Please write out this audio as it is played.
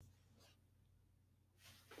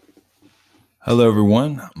Hello,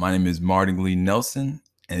 everyone. My name is Martin Lee Nelson,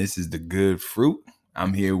 and this is The Good Fruit.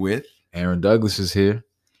 I'm here with, Aaron Douglas is here.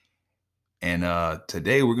 and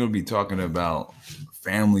today we're going to be talking about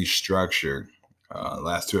family structure.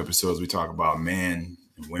 Last two episodes, we talked about men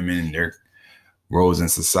and women and their roles in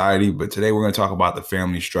society, but today we're going to talk about the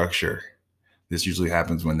family structure. This usually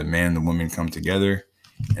happens when the man and the woman come together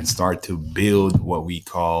and start to build what we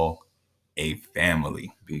call a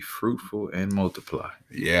family. Be fruitful and multiply.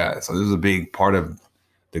 Yeah, so this is a big part of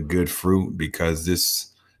the good fruit because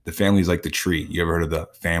the family is like the tree. You ever heard of the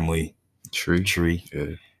family tree?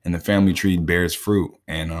 Yeah. And the family tree bears fruit,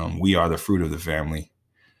 and we are the fruit of the family.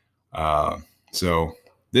 So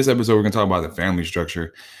this episode we're gonna talk about the family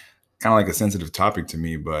structure, kind of like a sensitive topic to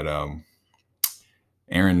me, but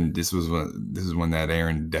Aaron, this is one that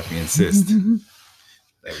Aaron definitely insists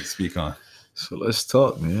that we speak on. So let's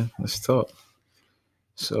talk, man. Let's talk.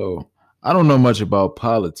 So I don't know much about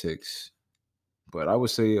politics, but I would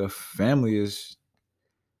say a family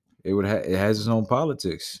it has its own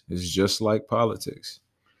politics. It's just like politics.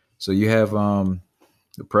 So you have the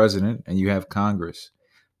president and you have Congress.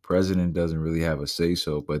 President doesn't really have a say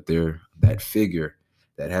so, but they're that figure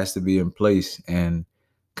that has to be in place, and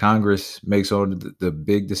Congress makes all the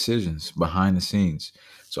big decisions behind the scenes.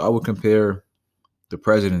 So I would compare the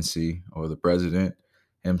presidency or the president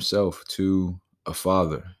himself to a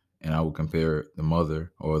father, and I would compare the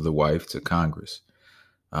mother or the wife to Congress.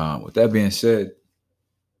 With that being said,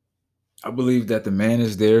 I believe that the man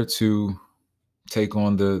is there to take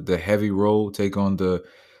on the heavy role, take on the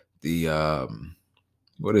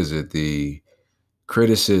what is it, the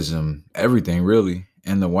criticism, everything really,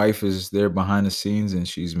 and the wife is there behind the scenes and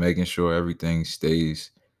she's making sure everything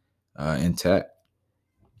stays intact.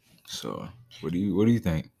 So what do you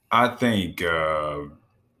think? I think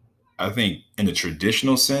in the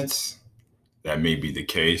traditional sense that may be the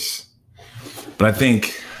case, but I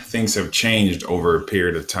think things have changed over a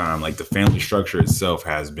period of time. Like the family structure itself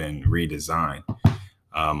has been redesigned.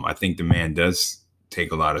 I think the man does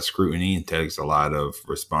take a lot of scrutiny and takes a lot of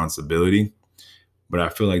responsibility, but I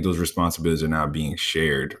feel like those responsibilities are now being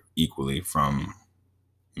shared equally from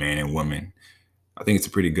man and woman. I think it's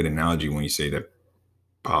a pretty good analogy when you say that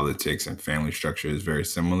politics and family structure is very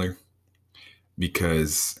similar,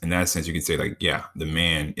 because in that sense you can say, like, yeah, the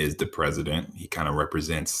man is the president. He kind of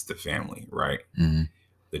represents the family, right? Mm-hmm.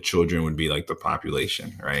 The children would be like the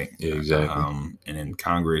population, right? Yeah, exactly. And then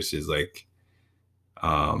Congress is like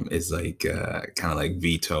kind of like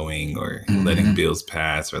vetoing or letting bills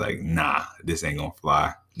pass, or like, nah, this ain't gonna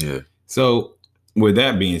fly. Yeah. So with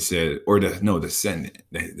that being said, or the Senate,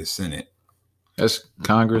 the Senate. That's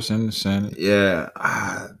Congress and the Senate. Yeah,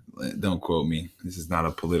 don't quote me. This is not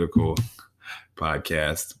a political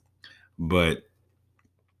podcast, but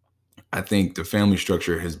I think the family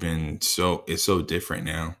structure has been so different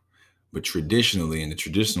now. But traditionally, in the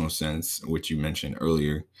traditional sense, which you mentioned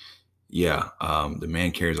earlier, yeah, the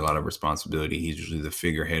man carries a lot of responsibility. He's usually the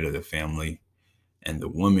figurehead of the family, and the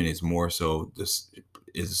woman is more so this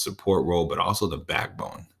is a support role, but also the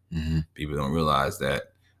backbone. Mm-hmm. People don't realize that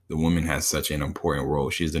the woman has such an important role.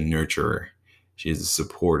 She's the nurturer. She is the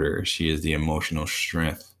supporter. She is the emotional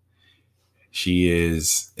strength. She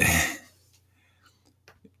is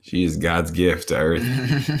she is God's gift to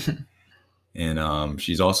earth. And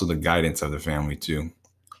she's also the guidance of the family too.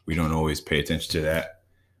 We don't always pay attention to that,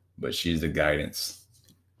 but she's the guidance.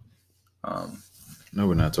 No,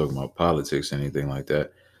 we're not talking about politics or anything like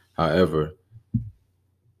that. However,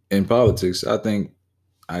 in politics, I think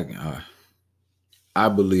I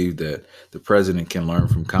believe that the president can learn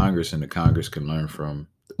from Congress and the Congress can learn from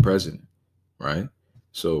the president, right?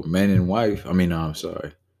 So man and wife, husband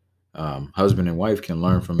and wife can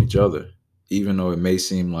learn from each other, even though it may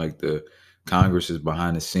seem like the Congress is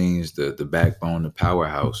behind the scenes, the backbone, the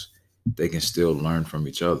powerhouse. They can still learn from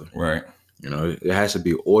each other, right? You know, it has to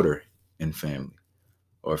be order in family,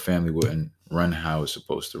 or a family wouldn't run how it's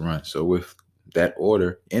supposed to run. So with that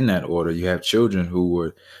order, in that order, you have children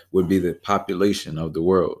who would be the population of the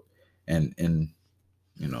world, and in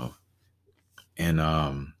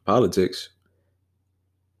politics,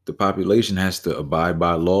 the population has to abide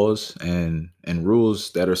by laws and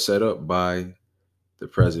rules that are set up by the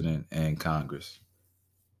president and Congress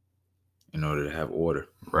in order to have order.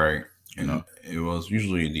 Right. And it was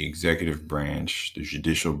usually the executive branch, the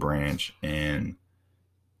judicial branch, and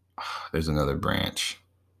there's another branch.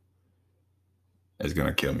 It's going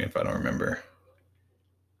to kill me if I don't remember.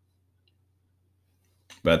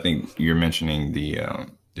 But I think you're mentioning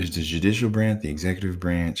there's the judicial branch, the executive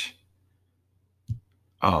branch.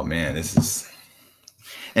 Oh, man, this is...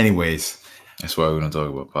 Anyways. That's why we're going to talk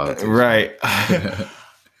about politics. Right.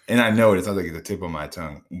 and I know it sounds like it's the tip of my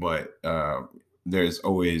tongue, but there's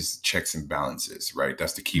always checks and balances, right?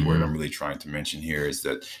 That's the key word I'm really trying to mention here, is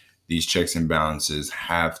that these checks and balances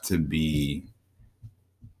have to be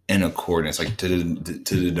in accordance, like to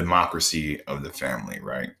the democracy of the family,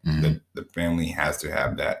 right? The family has to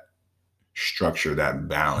have that structure, that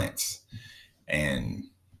balance. And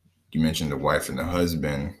you mentioned the wife and the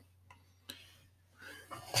husband.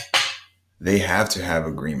 They have to have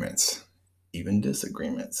agreements, even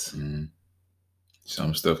disagreements.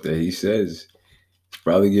 Some stuff that he says is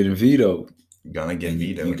probably getting vetoed. Gonna get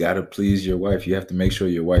vetoed. You got to please your wife. You have to make sure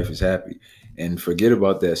your wife is happy. And forget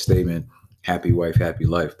about that statement, happy wife, happy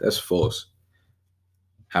life. That's false.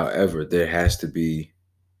 However, there has to be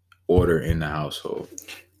order in the household.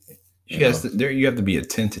 You have to be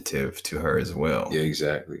attentive to her as well. Yeah,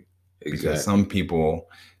 exactly. Because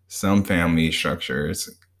some family structures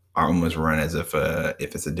are almost run as if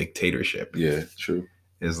it's a dictatorship. Yeah, true.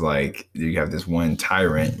 It's like you have this one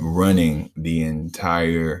tyrant running the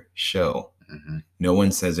entire show. No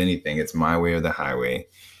one says anything. It's my way or the highway.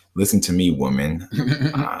 Listen to me, woman.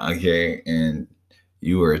 Okay, and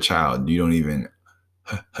you are a child. You don't even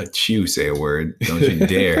say a word. Don't you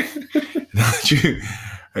dare. Don't you?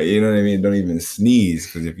 You know what I mean? Don't even sneeze,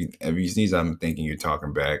 because if you sneeze, I'm thinking you're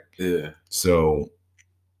talking back. Yeah. So,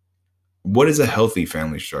 what is a healthy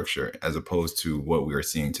family structure as opposed to what we are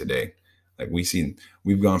seeing today? Like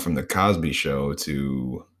we've gone from the Cosby Show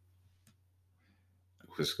to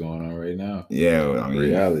what's going on right now. Yeah, I mean,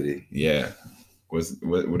 reality. Yeah. What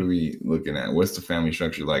are we looking at? What's the family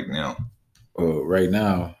structure like now? Well, right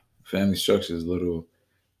now, family structure is a little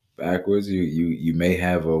backwards. You may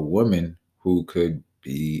have a woman who could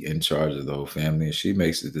be in charge of the whole family, and she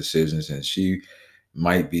makes the decisions, and she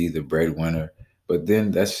might be the breadwinner. But then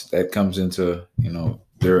that comes into,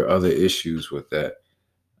 there are other issues with that,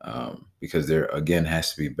 because there again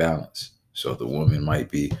has to be balance. So the woman might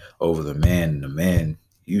be over the man, and the man,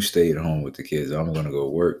 you stay at home with the kids. I'm going to go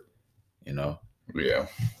work, Yeah.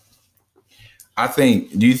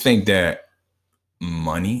 Do you think that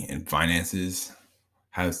money and finances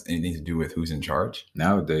has anything to do with who's in charge?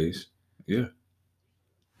 Nowadays, yeah.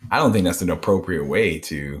 I don't think that's an appropriate way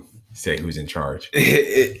to say who's in charge.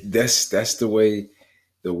 That's the way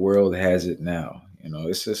the world has it now.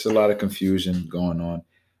 It's just a lot of confusion going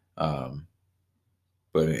on.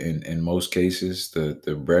 But in most cases,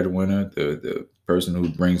 the breadwinner, the person who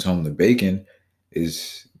brings home the bacon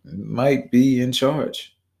might be in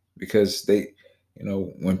charge, because they,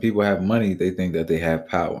 when people have money, they think that they have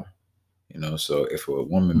power. So if a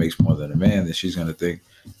woman makes more than a man, then she's going to think,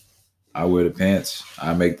 I wear the pants,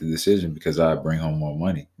 I make the decision because I bring home more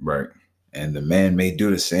money. Right. And the man may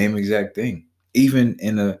do the same exact thing. Even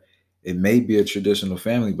it may be a traditional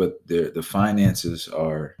family, but the finances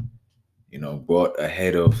are, brought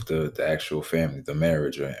ahead of the actual family, the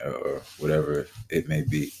marriage or whatever it may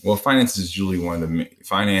be. Well, finances is usually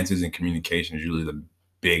finances and communication is usually the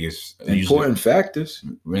biggest important factors.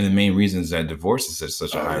 One of the main reasons that divorce is at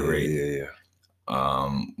such a high rate. Yeah.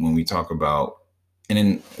 When we talk about, and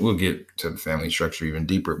then we'll get to the family structure even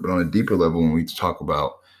deeper, but on a deeper level, when we talk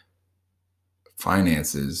about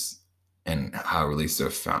finances and how it relates to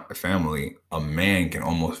a family, a man can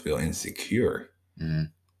almost feel insecure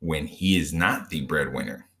when he is not the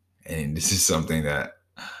breadwinner. And this is something that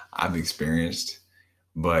I've experienced.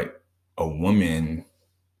 But a woman,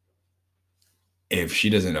 if she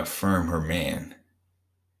doesn't affirm her man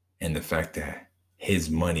and the fact that his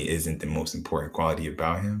money isn't the most important quality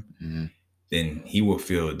about him, then he will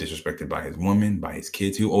feel disrespected by his woman, by his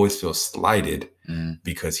kids. He will always feel slighted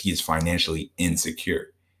because he is financially insecure.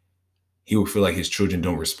 He will feel like his children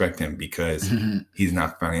don't respect him because he's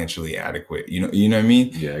not financially adequate. You know what I mean?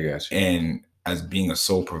 Yeah, I got you. And as being a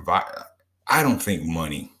sole provider, I don't think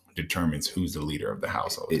money determines who's the leader of the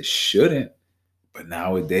household. It shouldn't, but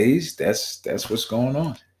nowadays that's what's going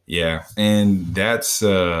on. Yeah, and that's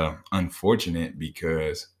unfortunate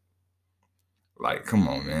because, like, come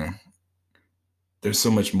on, man. There's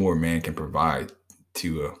so much more man can provide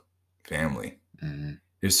to a family.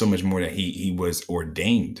 There's so much more that he was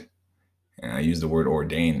ordained. And I use the word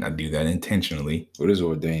ordained. I do that intentionally. What does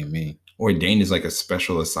ordained mean? Ordained is like a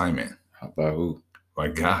special assignment. By who? By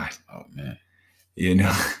God. Oh, man.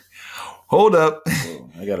 Hold up. Oh,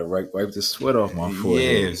 I got to wipe the sweat off my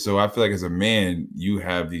forehead. Yeah, so I feel like as a man, you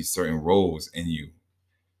have these certain roles in you.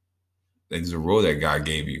 There's a role that God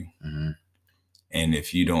gave you. And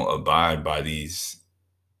if you don't abide by these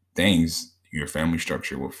things, your family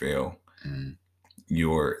structure will fail.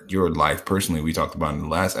 Your life personally, we talked about in the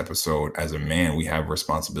last episode, as a man, we have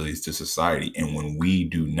responsibilities to society. And when we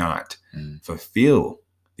do not fulfill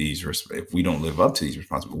if we don't live up to these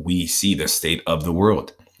responsibilities, we see the state of the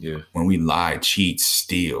world. Yeah. When we lie, cheat,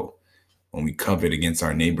 steal, when we covet against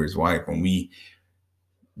our neighbor's wife, when we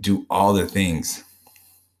do all the things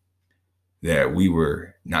that we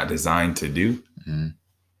were not designed to do. Mm-hmm.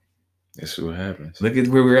 That's what happens. Look at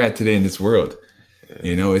where we're at today in this world.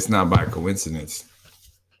 Yeah. It's not by coincidence.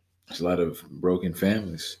 There's a lot of broken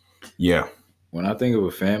families. Yeah. When I think of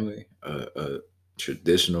a family, a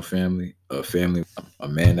traditional family, a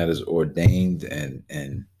man that is ordained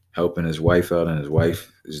and helping his wife out, and his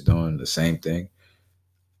wife is doing the same thing,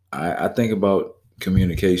 I think about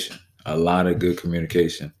communication, a lot of good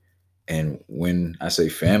communication. And when I say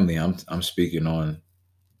family, I'm speaking on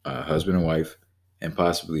husband and wife and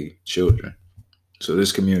possibly children. So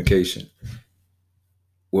this communication.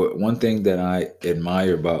 One thing that I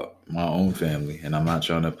admire about my own family, and I'm not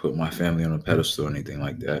trying to put my family on a pedestal or anything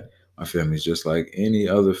like that. My family is just like any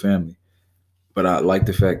other family. But I like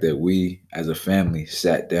the fact that we, as a family,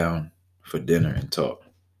 sat down for dinner and talked.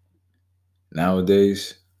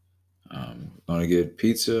 Nowadays, gonna get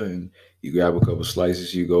pizza and you grab a couple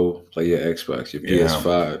slices, you go play your Xbox, your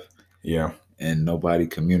PS5. Yeah. And nobody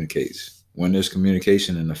communicates. When there's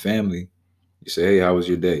communication in the family, you say, hey, how was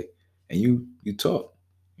your day? And you talk.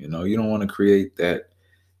 You don't want to create that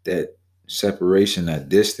separation, that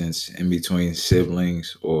distance in between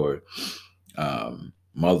siblings, or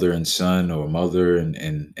mother and son, or mother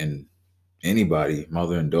and anybody,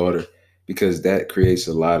 mother and daughter, because that creates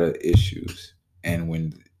a lot of issues. And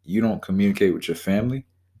when you don't communicate with your family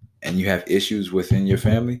and you have issues within your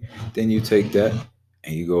family, then you take that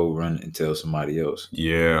and you go run and tell somebody else.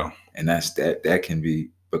 Yeah. And that can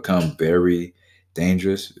become very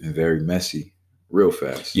dangerous and very messy real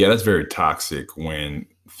fast. Yeah, that's very toxic when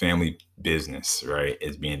family business, right,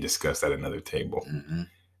 is being discussed at another table. Mm-hmm.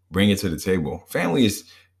 Bring it to the table. Family is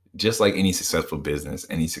just like any successful business,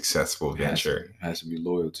 any successful venture. It has to be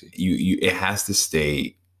loyalty. It has to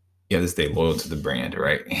stay. You have to stay loyal to the brand,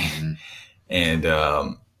 right? Mm-hmm.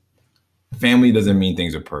 And family doesn't mean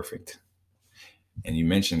things are perfect. And you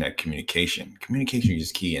mentioned that communication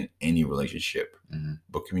is key in any relationship, mm-hmm.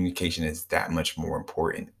 but communication is that much more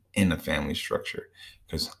important in a family structure,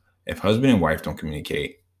 because if husband and wife don't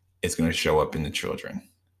communicate, it's going to show up in the children,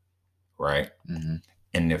 right? Mm-hmm.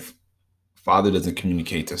 And if father doesn't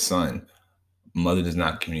communicate to son, mother does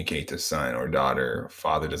not communicate to son or daughter,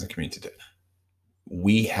 father doesn't communicate to,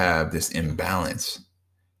 we have this imbalance.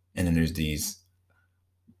 And then there's these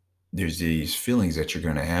feelings that you're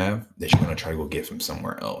going to have that you're going to try to go get from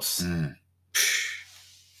somewhere else. Mm.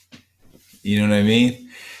 You know what I mean?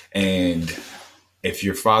 And if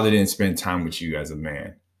your father didn't spend time with you as a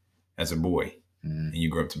man, as a boy, and you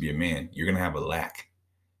grow up to be a man, you're going to have a lack.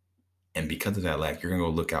 And because of that lack, you're going to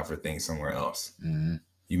go look out for things somewhere else. Mm-hmm.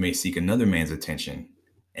 You may seek another man's attention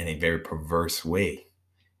in a very perverse way.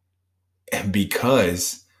 And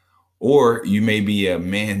or you may be a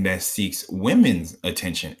man that seeks women's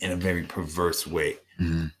attention in a very perverse way,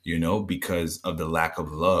 because of the lack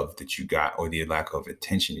of love that you got, or the lack of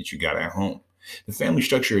attention that you got at home. The family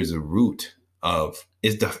structure is a root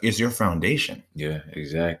is your foundation. Yeah,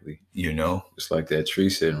 exactly. It's like that tree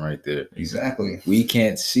sitting right there. Exactly. We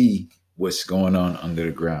can't see what's going on under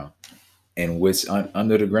the ground, and what's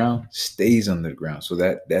under the ground stays under the ground. So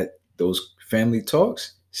that those family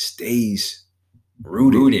talks stays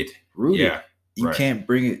rooted. Yeah. You can't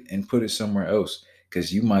bring it and put it somewhere else,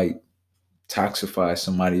 because you might toxify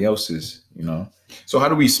somebody else's, So how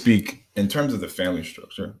do we speak in terms of the family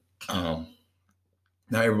structure?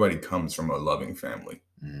 Not everybody comes from a loving family,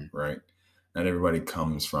 right? Not everybody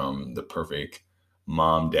comes from the perfect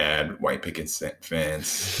mom, dad, white picket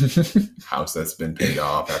fence, house that's been paid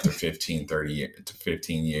off after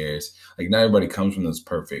 15 years. Like, not everybody comes from those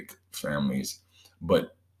perfect families,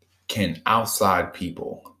 but can outside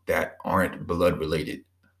people that aren't blood related,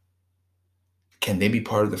 can they be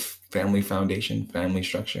part of the family foundation, family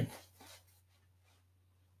structure?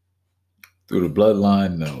 Through the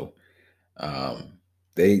bloodline, no.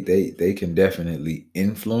 They can definitely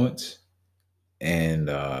influence, and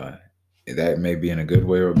that may be in a good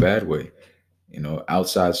way or a bad way.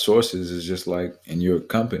 Outside sources is just like in your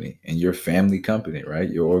company, in your family company, right?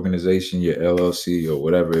 Your organization, your LLC, or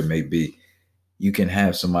whatever it may be. You can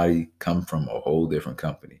have somebody come from a whole different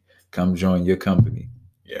company, come join your company.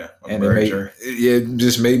 Yeah, and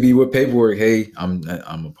just maybe with paperwork. Hey, I'm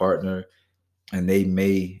a partner, and they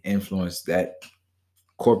may influence that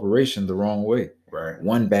corporation the wrong way. Right.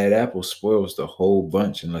 One bad apple spoils the whole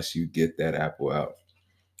bunch unless you get that apple out.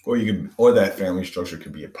 Or that family structure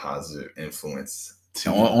could be a positive influence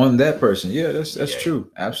on that person. Yeah, that's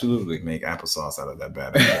true. Absolutely. Make applesauce out of that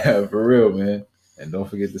bad apple. For real, man. And don't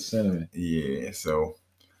forget the cinnamon. Yeah. So,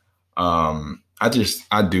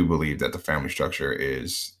 I do believe that the family structure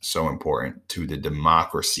is so important to the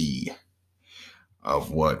democracy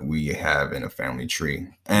of what we have in a family tree.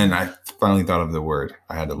 And I finally thought of the word.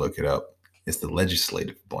 I had to look it up. It's the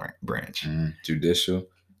legislative branch. Judicial,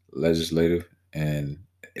 legislative, and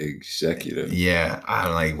executive. Yeah,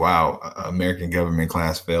 I'm like, wow, American government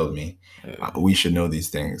class failed me. We should know these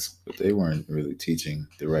things. But they weren't really teaching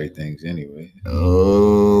the right things anyway.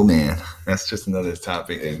 Oh, man. That's just another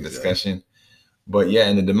topic of discussion. But yeah,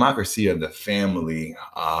 in the democracy of the family,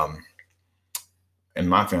 and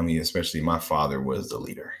my family, especially my father was the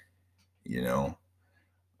leader, you know,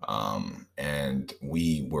 and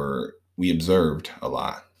we observed a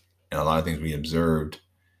lot, and a lot of things we observed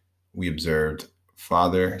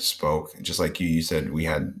father spoke, just like you said, we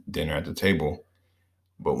had dinner at the table,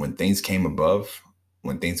 but when things came,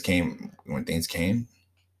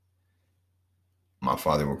 my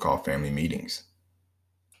father would call family meetings,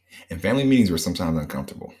 and family meetings were sometimes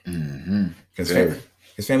uncomfortable because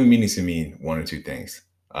family meetings can mean one or two things.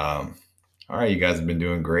 All right, you guys have been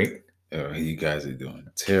doing great. You guys are doing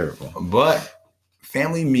terrible. But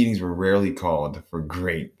family meetings were rarely called for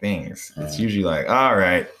great things. It's usually like, all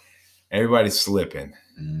right, everybody's slipping.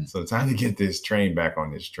 So time to get this train back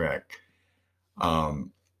on this track. Do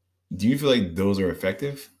you feel like those are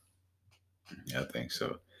effective? I think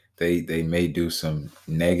so. They may do some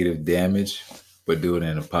negative damage, but do it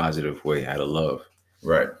in a positive way out of love.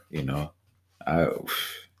 Right. You know,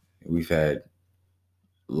 we've had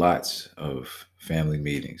lots of family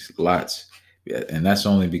meetings, lots. And that's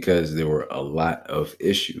only because there were a lot of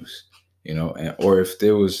issues, you know, or if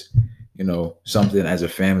there was, you know, something as a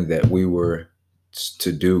family that we were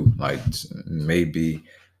to do, like maybe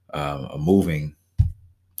a moving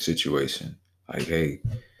situation, like, hey,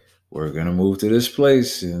 we're going to move to this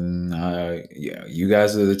place and you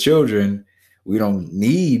guys are the children. We don't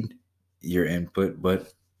need your input,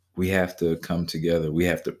 but we have to come together. We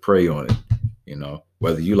have to pray on it, you know,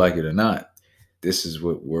 whether you like it or not. This is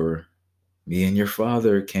what me and your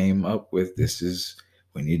father came up with.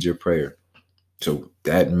 We need your prayer. So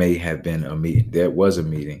that may have been a meeting. That was a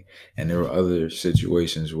meeting. And there were other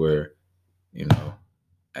situations where, you know,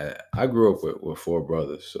 I grew up with four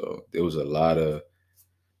brothers. So there was a lot of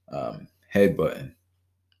headbutting,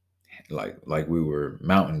 like we were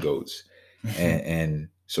mountain goats. And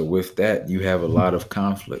so with that, you have a lot of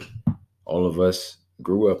conflict. All of us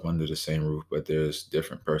grew up under the same roof, but there's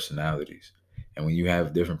different personalities. And when you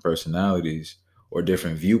have different personalities or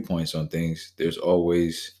different viewpoints on things, there's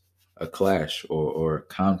always a clash or a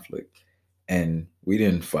conflict. And we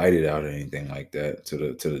didn't fight it out or anything like that to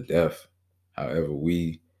the death. However,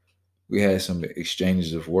 we had some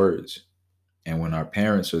exchanges of words. And when our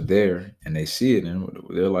parents are there and they see it, and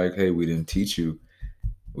they're like, hey, we didn't teach you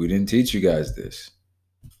guys this.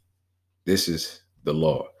 This is the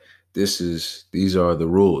law. These are the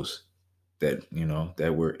rules that, you know,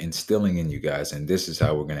 that we're instilling in you guys, and this is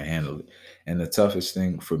how we're going to handle it. And the toughest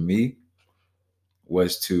thing for me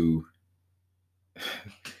was to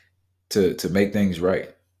make things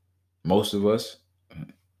right. Most of us,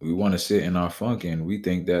 we want to sit in our funk and we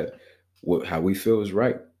think that how we feel is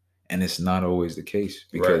right. And it's not always the case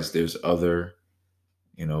because there's other,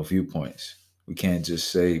 you know, viewpoints. We can't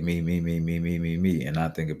just say me, and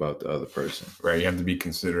not think about the other person. Right. You have to be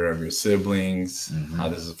considerate of your siblings. Mm-hmm. How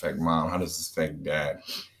does this affect mom? How does this affect dad?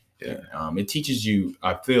 Yeah. It teaches you,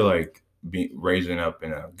 I feel like raising up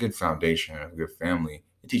in a good foundation, a good family,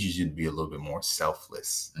 it teaches you to be a little bit more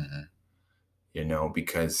selfless, you know,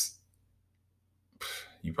 because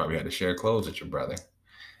you probably had to share clothes with your brother.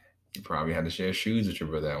 You probably had to share shoes with your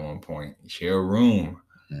brother at one point. You share a room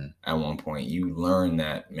at one point. You learn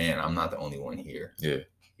that, man, I'm not the only one here. Yeah.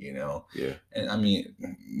 You know? Yeah. And I mean,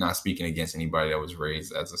 not speaking against anybody that was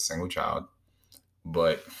raised as a single child,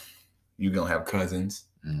 but you're going to have cousins.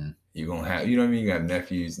 You're going to have, you know what I mean? You have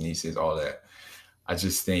nephews, nieces, all that. I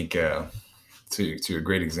just think to a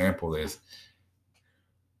great example is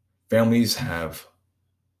families have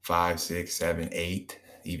 5, 6, 7, 8,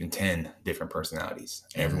 even 10 different personalities.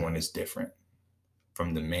 Everyone is different,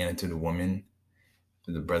 from the man to the woman,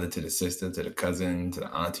 to the brother to the sister, to the cousin, to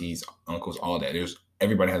the aunties, uncles, all that.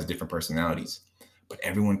 Everybody has different personalities, but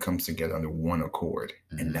everyone comes together under one accord.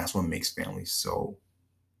 And that's what makes families so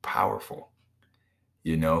powerful,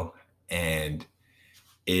 you know? And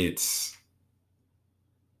it's,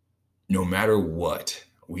 no matter what,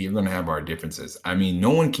 we are going to have our differences. I mean,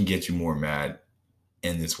 no one can get you more mad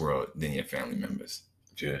in this world than your family members.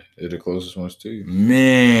 Yeah, they're the closest ones to you.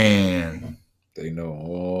 Man. They know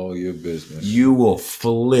all your business. You will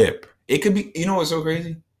flip. It could be, you know what's so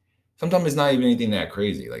crazy? sometimes it's not even anything that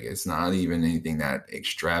crazy. Like it's not even anything that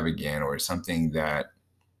extravagant or something that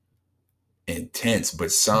intense,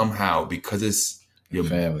 but somehow because it's Your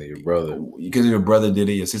family, your brother. because your brother did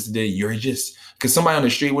it, your sister did it, you're just because somebody on the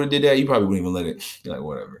street would have did that, you probably wouldn't even let it. You're like,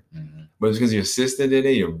 whatever. Mm-hmm. But it's because your sister did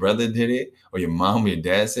it, your brother did it, or your mom or your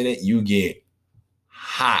dad said it, you get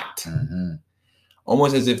hot. Mm-hmm.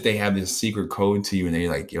 Almost as if they have this secret code to you and they're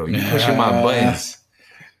like, yo, you pushing my buttons.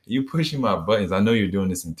 You pushing my buttons. I know you're doing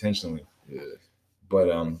this intentionally. Yeah. But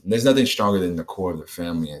there's nothing stronger than the core of the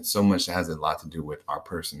family. And so much has a lot to do with our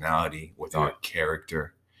personality, with our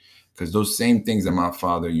character. Because those same things that my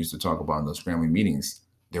father used to talk about in those family meetings,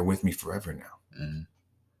 they're with me forever now. Mm-hmm.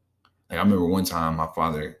 Like I remember one time my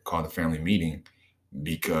father called a family meeting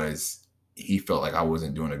because he felt like I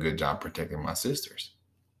wasn't doing a good job protecting my sisters.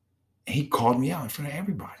 And he called me out in front of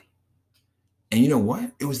everybody. And you know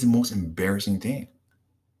what? It was the most embarrassing thing.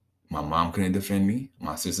 My mom couldn't defend me.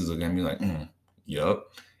 My sisters looked at me like,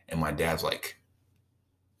 yup. And my dad's like,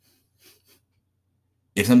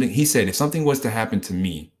 if something was to happen to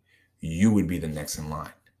me, you would be the next in line.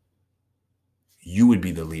 You would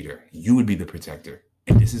be the leader. You would be the protector.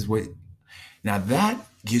 And this is what, now that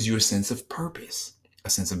gives you a sense of purpose, a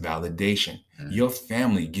sense of validation. Mm-hmm. Your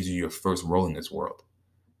family gives you your first role in this world.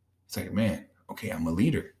 It's like, man, okay, I'm a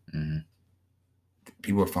leader. Mm-hmm.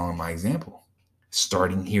 People are following my example,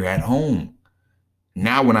 starting here at home.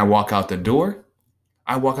 Now, when I walk out the door,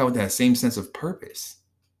 I walk out with that same sense of purpose,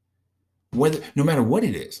 no matter what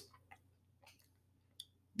it is.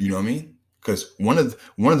 You know what I mean? Because one of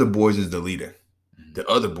the boys is the leader. The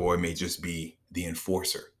other boy may just be the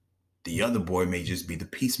enforcer. The other boy may just be the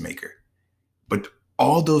peacemaker. But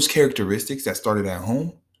all those characteristics that started at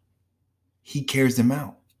home, he carries them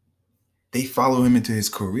out. They follow him into his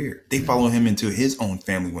career. They follow him into his own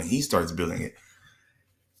family when he starts building it.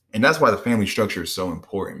 And that's why the family structure is so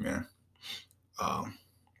important, man.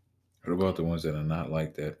 What about the ones that are not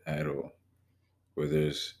like that at all? Where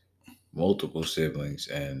there's multiple siblings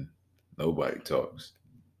and nobody talks.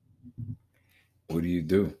 What do you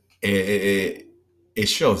do? It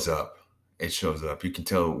shows up. It shows up. You can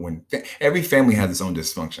tell when every family has its own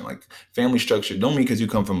dysfunction. Like family structure don't mean because you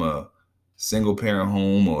come from a single parent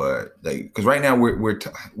home or like, because right now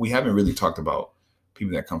we haven't really talked about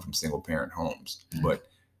people that come from single parent homes, but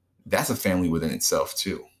that's a family within itself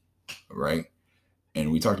too, right? And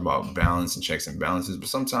we talked about balance and checks and balances, but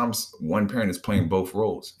sometimes one parent is playing both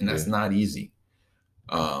roles, and that's not easy.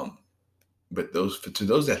 But to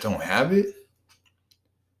those that don't have it,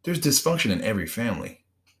 there's dysfunction in every family.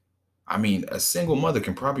 I mean, a single mother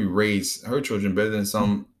can probably raise her children better than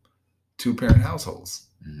some two-parent households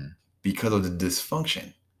because of the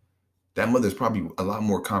dysfunction. That mother's probably a lot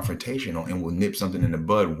more confrontational and will nip something in the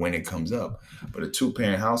bud when it comes up. But a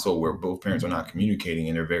two-parent household where both parents are not communicating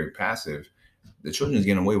and they're very passive, the children's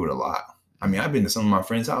getting away with a lot. I mean, I've been to some of my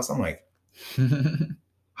friends' house. I'm like,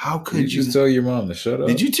 how could you just tell your mom to shut up?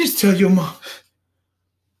 Did you just tell your mom?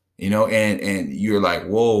 You know, and you're like,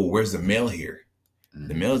 whoa, where's the male here?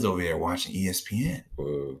 The male's over there watching ESPN.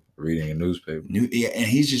 Or reading a newspaper. And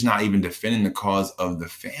he's just not even defending the cause of the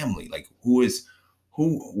family. Like, where's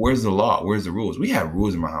the law? Where's the rules? We have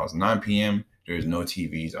rules in my house. 9 p.m., there's no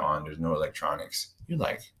TVs on. There's no electronics. You're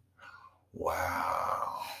like,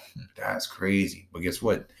 wow, that's crazy. But guess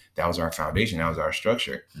what? That was our foundation. That was our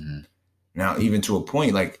structure. Now, even to a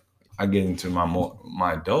point, like I get into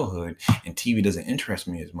my adulthood and TV doesn't interest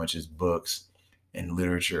me as much as books and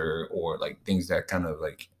literature or like things that kind of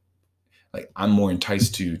like I'm more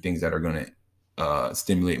enticed to things that are going to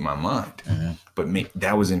stimulate my mind. But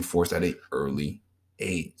that was enforced at an early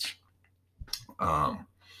age.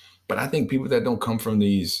 But I think people that don't come from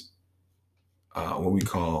these, what we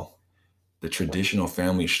call the traditional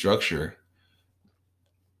family structure,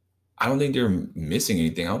 I don't think they're missing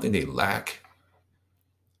anything. I don't think they lack,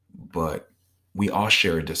 but we all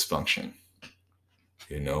share a dysfunction,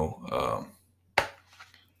 you know?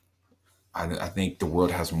 I think the world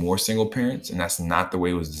has more single parents, and that's not the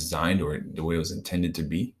way it was designed or the way it was intended to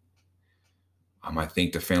be. I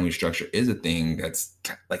think the family structure is a thing that's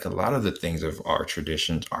like a lot of the things of our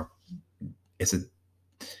traditions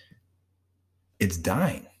it's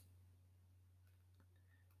dying.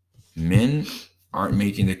 Men aren't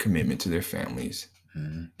making the commitment to their families.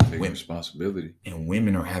 Responsibility. And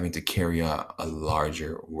women are having to carry a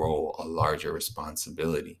larger role, a larger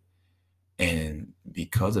responsibility. And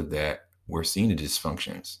because of that, we're seeing the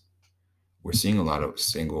dysfunctions. We're seeing a lot of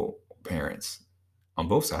single parents on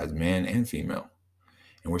both sides, man and female.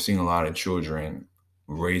 And we're seeing a lot of children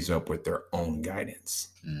raised up with their own guidance,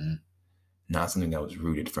 not something that was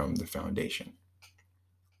rooted from the foundation.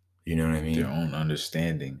 You know what I mean? Their own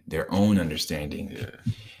understanding. Their own understanding. Yeah.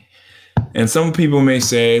 And some people may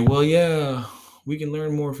say, well, yeah, we can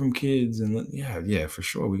learn more from kids. And yeah, for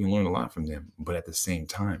sure. We can learn a lot from them. But at the same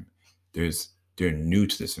time, they're new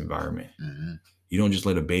to this environment. Mm-hmm. You don't just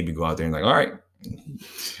let a baby go out there and like, all right,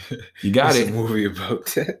 you got There's it. a movie about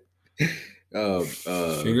that.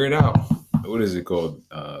 Figure it out. What is it called?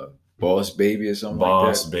 Boss Baby or something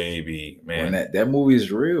Boss like that. Baby, man. When that movie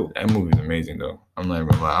is real. That movie is amazing, though. I'm not even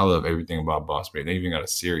gonna lie. I love everything about Boss Baby. They even got a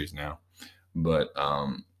series now. But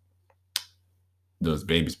those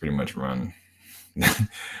babies pretty much run.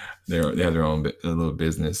 they have their own little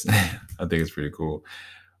business. I think it's pretty cool.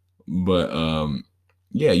 But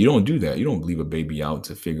yeah, you don't do that. You don't leave a baby out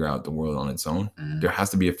to figure out the world on its own. Mm-hmm. There has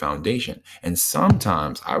to be a foundation. And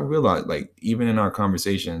sometimes I realize, like, even in our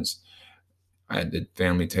conversations at the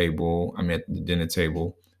family table, at the dinner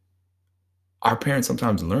table, our parents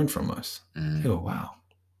sometimes learn from us. Mm-hmm. They go, wow,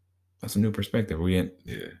 that's a new perspective. We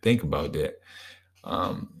didn't think about that.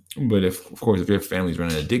 But of course, if your family's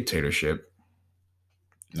running a dictatorship,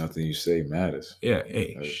 nothing you say matters. Yeah.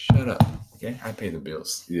 Hey, shut up. Okay. I pay the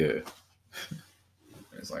bills. Yeah.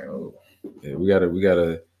 It's like, oh. Yeah, we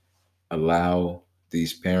gotta allow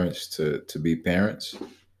these parents to be parents.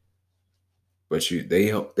 But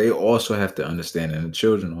they also have to understand, and the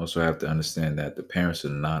children also have to understand that the parents are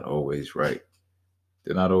not always right.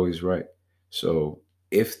 They're not always right. So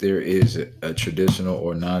if there is a traditional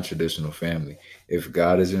or non-traditional family, if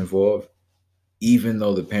God is involved, even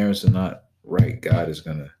though the parents are not right, God is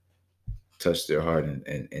gonna touch their heart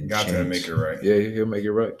and God's change. gonna make it right. Yeah, He'll make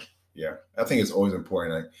it right. Yeah, I think it's always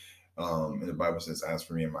important. Like, the Bible says, "As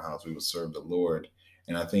for me and my house, we will serve the Lord,"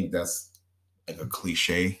 and I think that's like a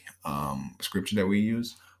cliche scripture that we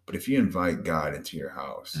use. But if you invite God into your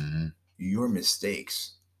house, mm-hmm. your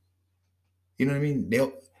mistakes, you know what I mean?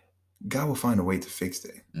 God will find a way to fix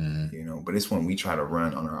it. Mm-hmm. You know, but it's when we try to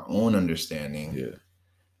run on our own understanding. Yeah,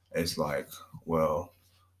 it's like, well,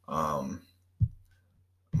 my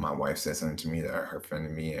wife said something to me that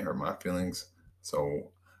offended me and hurt my feelings,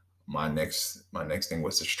 so my next thing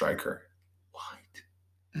was to strike her. What?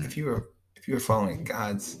 Mm-hmm. If you were following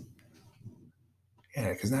God's,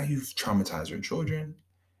 because now you've traumatized your children,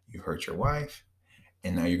 you hurt your wife,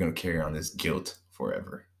 and now you're gonna carry on this guilt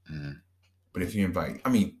forever. Mm-hmm. But if you invite,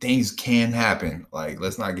 things can happen. Like,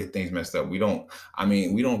 let's not get things messed up. We don't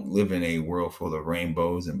live in a world full of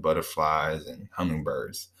rainbows and butterflies and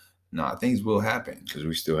hummingbirds. No, things will happen. Because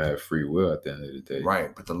we still have free will at the end of the day.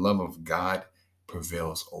 Right. But the love of God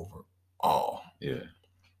prevails over all. Yeah.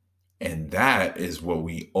 And that is what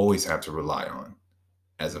we always have to rely on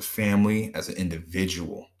as a family, as an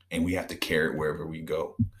individual. And we have to carry it wherever we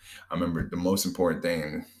go. I remember the most important thing,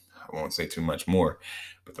 and I won't say too much more,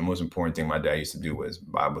 but the most important thing my dad used to do was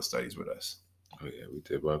Bible studies with us. Oh, yeah, we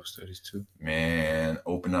did Bible studies too. Man,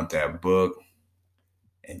 open up that book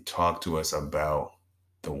and talk to us about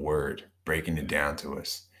the word, breaking it down to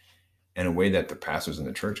us in a way that the pastors in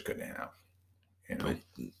the church couldn't have. You know? But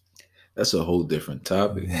that's a whole different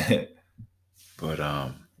topic. But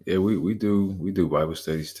yeah, we do Bible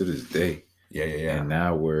studies to this day. Yeah. And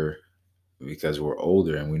now because we're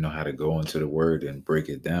older and we know how to go into the word and break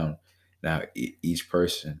it down. Now each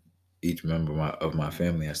member of my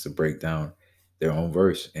family has to break down their own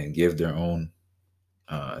verse and give their own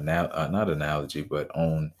not analogy, but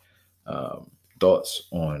own thoughts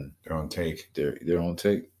on their own take, their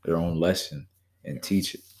own lesson, and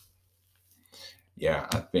teach it. Yeah,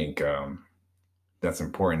 I think that's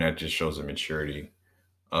important. That just shows the maturity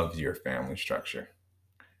of your family structure,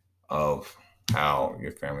 of how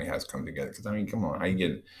your family has come together. Because come on, how you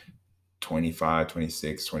get 25,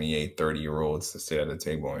 26, 28, 30-year-olds to sit at a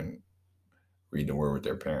table and read the word with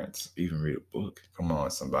their parents. Even read a book. Come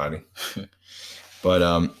on, somebody.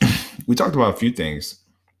 But we talked about a few things.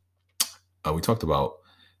 We talked about,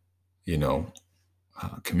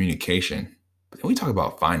 communication. But then we talk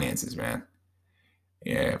about finances, man.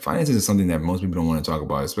 Yeah, finances is something that most people don't want to talk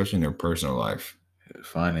about, especially in their personal life.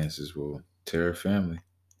 Finances will tear a family.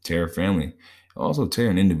 Also tear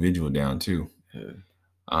an individual down too. Yeah.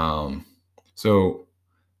 So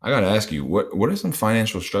I got to ask you, what are some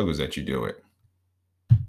financial struggles that you deal with?